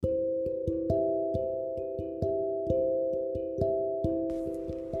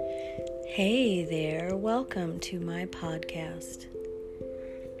Hey there, welcome to my podcast.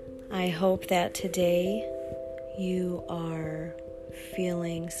 I hope that today you are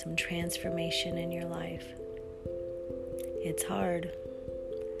feeling some transformation in your life. It's hard,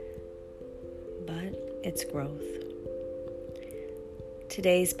 but it's growth.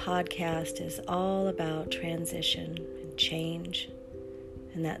 Today's podcast is all about transition and change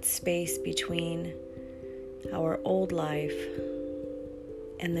and that space between our old life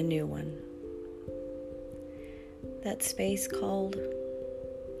and the new one. That space called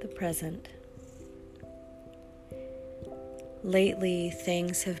the present. Lately,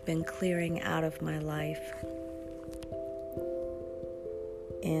 things have been clearing out of my life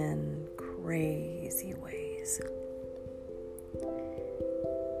in crazy ways.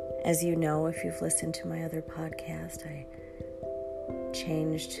 As you know, if you've listened to my other podcast, I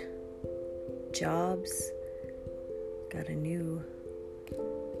changed jobs, got a new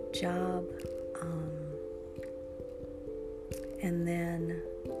job, and then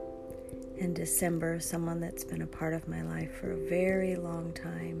in December, someone that's been a part of my life for a very long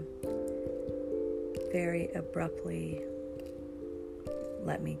time very abruptly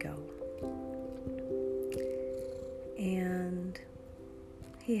let me go. And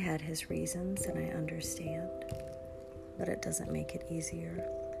he had his reasons, and I understand, but it doesn't make it easier.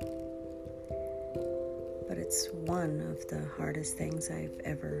 But it's one of the hardest things I've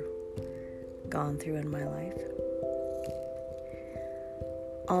ever gone through in my life.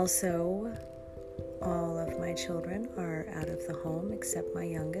 Also, all of my children are out of the home except my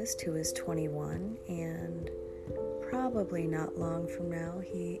youngest, who is 21, and probably not long from now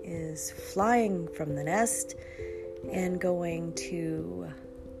he is flying from the nest and going to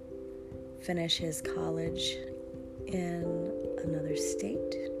finish his college in another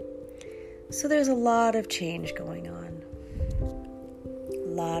state. So there's a lot of change going on, a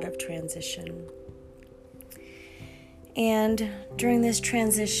lot of transition. And during this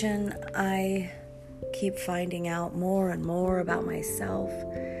transition, I keep finding out more and more about myself,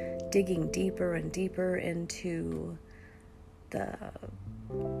 digging deeper and deeper into the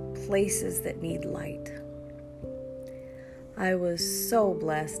places that need light. I was so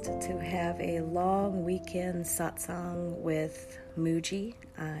blessed to have a long weekend satsang with Mooji.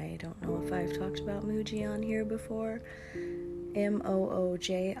 I don't know if I've talked about Mooji on here before.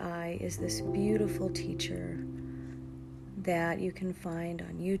 Mooji is this beautiful teacher that you can find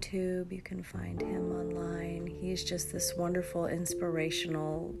on YouTube. You can find him online. He's just this wonderful,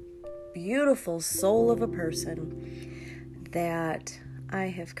 inspirational, beautiful soul of a person that I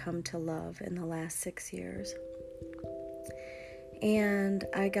have come to love in the last 6 years. And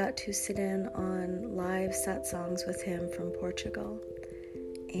I got to sit in on live satsangs with him from Portugal.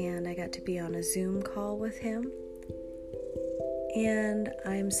 And I got to be on a Zoom call with him. And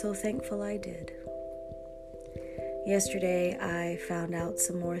I'm so thankful I did. Yesterday, I found out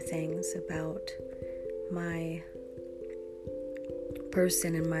some more things about my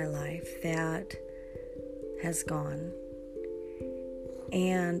person in my life that has gone.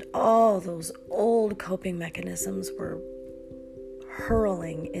 And all those old coping mechanisms were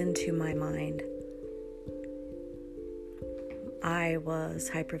hurling into my mind. I was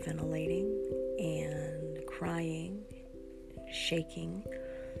hyperventilating and crying, shaking,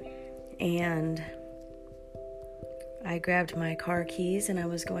 and I grabbed my car keys and I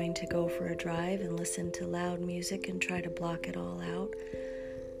was going to go for a drive and listen to loud music and try to block it all out.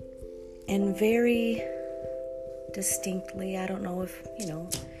 And very distinctly, I don't know if,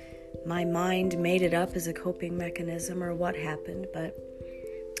 my mind made it up as a coping mechanism or what happened, but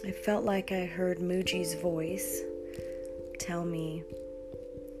I felt like I heard Mooji's voice tell me,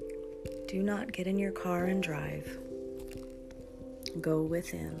 do not get in your car and drive. Go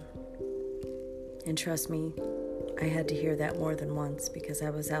within. And trust me, I had to hear that more than once because I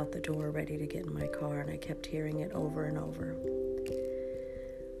was out the door ready to get in my car and I kept hearing it over and over.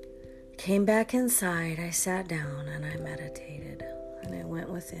 Came back inside, I sat down and I meditated and I went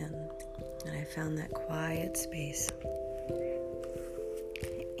within and I found that quiet space.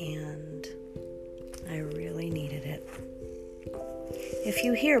 And I really needed it. If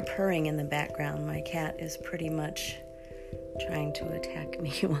you hear purring in the background, my cat is pretty much trying to attack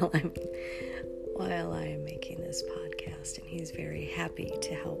me while I am making this podcast, and he's very happy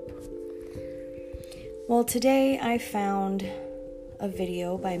to help. Well, today I found a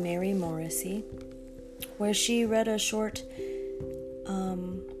video by Mary Morrissey where she read a short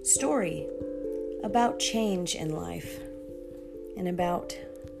story about change in life and about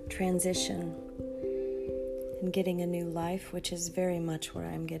transition. and getting a new life, which is very much where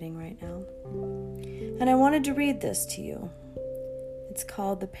I'm getting right now. And I wanted to read this to you. It's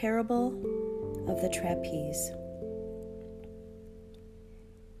called The Parable of the Trapeze.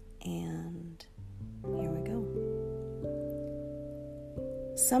 And here we go.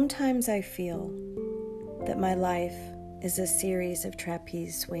 Sometimes I feel that my life is a series of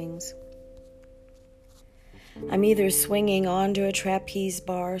trapeze swings. I'm either swinging onto a trapeze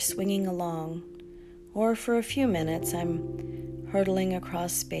bar, swinging along, or for a few minutes I'm hurtling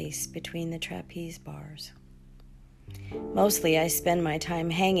across space between the trapeze bars. Mostly I spend my time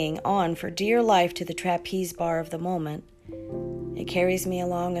hanging on for dear life to the trapeze bar of the moment. It carries me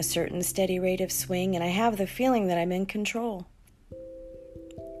along a certain steady rate of swing, and I have the feeling that I'm in control.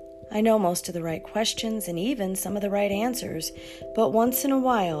 I know most of the right questions and even some of the right answers, but once in a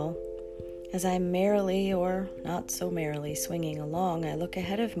while, as I'm merrily or not so merrily swinging along, I look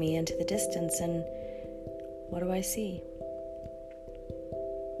ahead of me into the distance, and what do I see?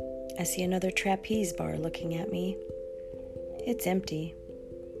 I see another trapeze bar looking at me. It's empty.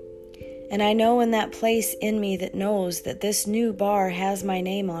 And I know in that place in me that knows that this new bar has my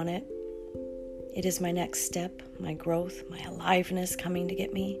name on it. It is my next step, my growth, my aliveness coming to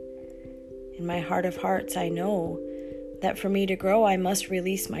get me. In my heart of hearts, I know that for me to grow, I must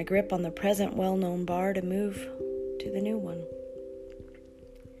release my grip on the present well-known bar to move to the new one.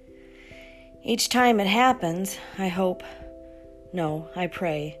 Each time it happens, I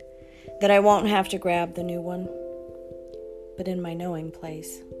pray, that I won't have to grab the new one. But in my knowing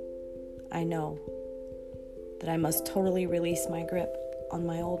place, I know that I must totally release my grip on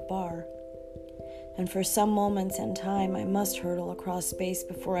my old bar. And for some moments in time, I must hurtle across space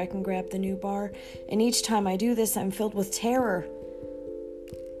before I can grab the new bar. And each time I do this, I'm filled with terror.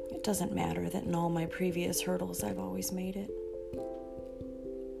 It doesn't matter that in all my previous hurdles, I've always made it.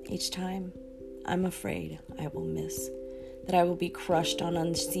 Each time, I'm afraid I will miss, that I will be crushed on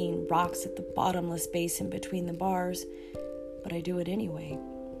unseen rocks at the bottomless basin between the bars. But I do it anyway.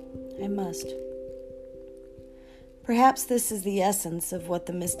 I must. Perhaps this is the essence of what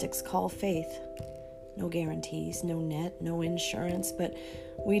the mystics call faith. No guarantees, no net, no insurance, but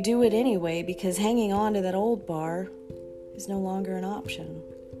we do it anyway because hanging on to that old bar is no longer an option.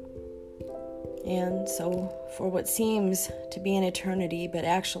 And so, for what seems to be an eternity but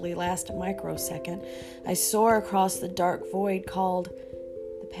actually lasts a microsecond, I soar across the dark void called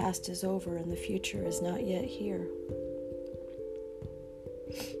the past is over and the future is not yet here.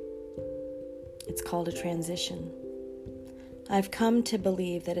 It's called a transition. I've come to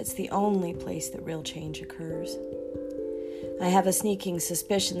believe that it's the only place that real change occurs. I have a sneaking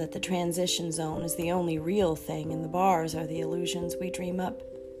suspicion that the transition zone is the only real thing, and the bars are the illusions we dream up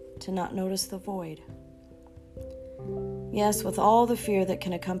to not notice the void. Yes, with all the fear that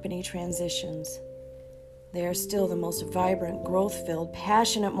can accompany transitions, they are still the most vibrant, growth-filled,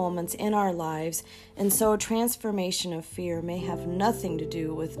 passionate moments in our lives, and so transformation of fear may have nothing to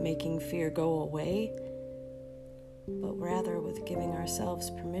do with making fear go away, but rather with giving ourselves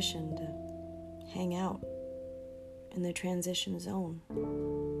permission to hang out in the transition zone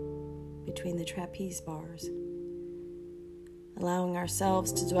between the trapeze bars, allowing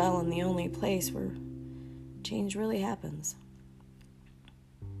ourselves to dwell in the only place where change really happens.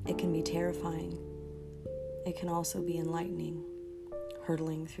 It can be terrifying. It can also be enlightening,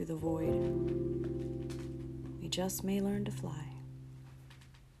 hurtling through the void. We just may learn to fly.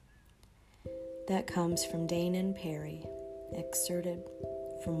 That comes from Dane and Perry, excerpted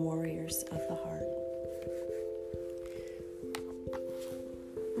from Warriors of the Heart.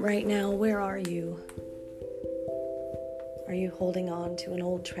 Right now, where are you? Are you holding on to an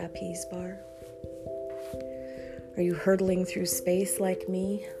old trapeze bar? Are you hurtling through space like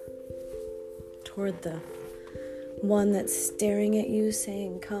me toward the one that's staring at you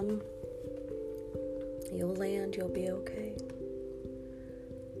saying, come, you'll land, you'll be okay?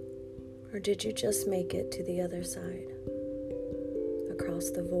 Or did you just make it to the other side, across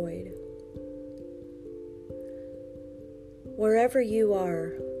the void? Wherever you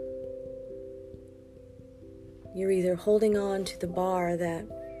are, you're either holding on to the bar that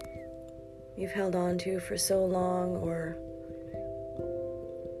you've held on to for so long, or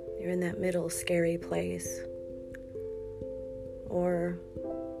you're in that middle scary place, or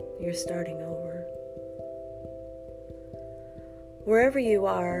you're starting over. Wherever you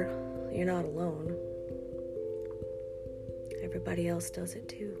are, you're not alone. Everybody else does it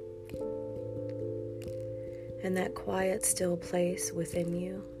too. And that quiet, still place within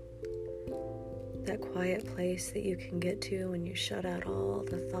you, that quiet place that you can get to when you shut out all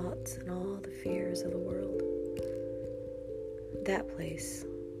the thoughts and all the fears of the world, that place,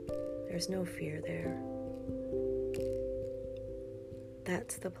 there's no fear there.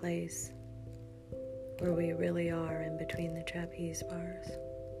 That's the place where we really are in between the trapeze bars.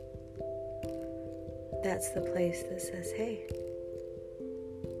 That's the place that says, hey,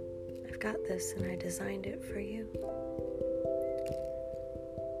 I've got this and I designed it for you.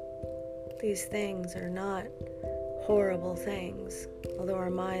 These things are not horrible things, although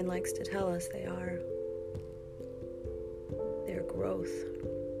our mind likes to tell us they are. They're growth.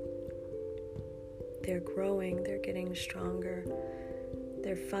 They're growing, they're getting stronger.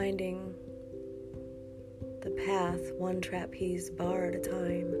 They're finding the path, one trapeze bar at a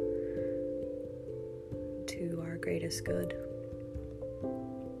time, to our greatest good.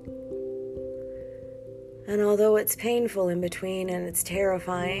 And although it's painful in between, and it's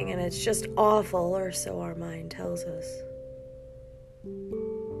terrifying, and it's just awful, or so our mind tells us,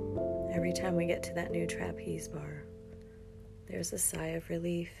 every time we get to that new trapeze bar, there's a sigh of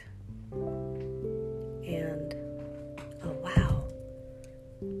relief. And, oh wow,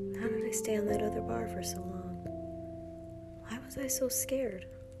 how did I stay on that other bar for so long? Why was I so scared?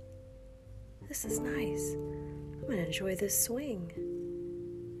 This is nice. I'm going to enjoy this swing.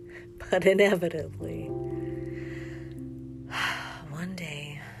 But inevitably, one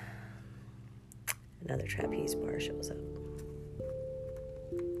day, another trapeze bar shows up.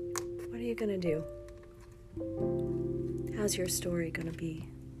 What are you going to do? How's your story going to be?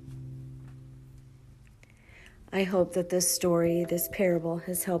 I hope that this story, this parable,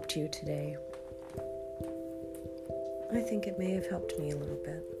 has helped you today. I think it may have helped me a little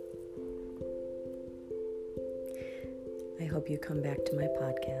bit. I hope you come back to my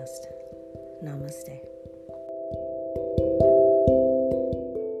podcast. Namaste.